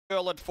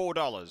Girl at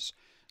 $4.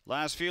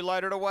 Last few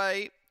loaded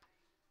away.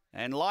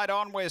 And light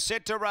on, we're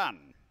set to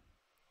run.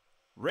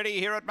 Ready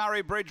here at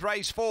Murray-Bridge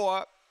Race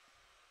 4.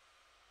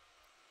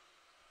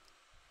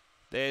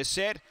 They're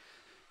set.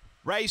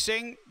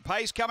 Racing,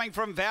 pace coming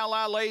from Val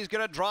Ali's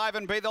going to drive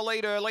and be the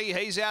lead early.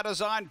 He's Our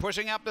Design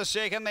pushing up to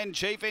second, then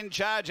Chief in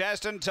Charge,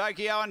 Aston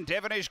Tokyo and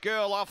Devonish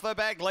Girl off the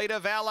back. Leader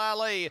Val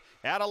Ali,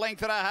 out a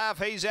length and a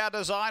half. He's Our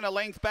Design, a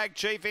length back,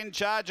 Chief in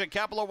Charge, a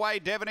couple away.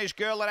 Devonish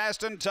Girl and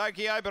Aston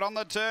Tokyo, but on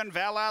the turn,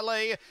 Val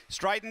Ali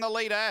straighten the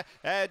leader.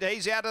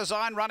 He's Our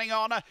Design running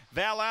on.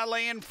 Val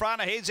Ali in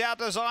front. He's Our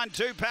Design,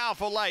 too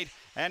powerful late.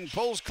 And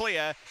pulls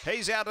clear.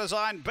 He's Our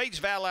Design, beats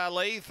Val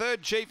Ali.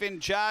 Third, Chief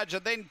in Charge,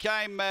 and then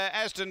came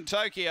Aston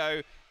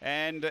Tokyo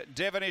and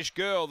Devonish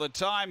Girl. The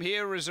time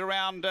here is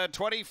around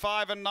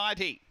 25 and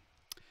 90.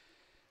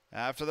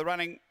 After the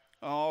running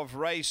of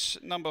race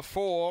number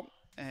 4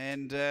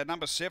 and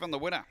number 7, the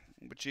winner,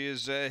 which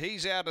is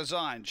He's Our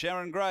Design.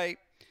 Sharon Gray.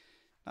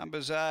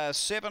 Numbers are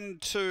 7,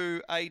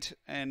 2, 8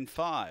 and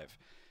 5.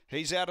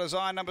 He's Our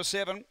Design, number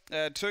 7.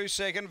 2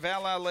 second,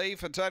 Val Ali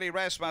for Tony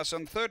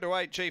Rasmussen. 3rd to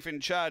 8, Chief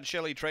in Charge,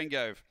 Shelley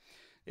Trengove.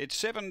 It's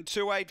 7,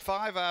 2, 8,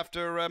 5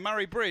 after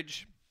Murray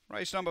Bridge,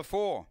 race number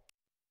 4.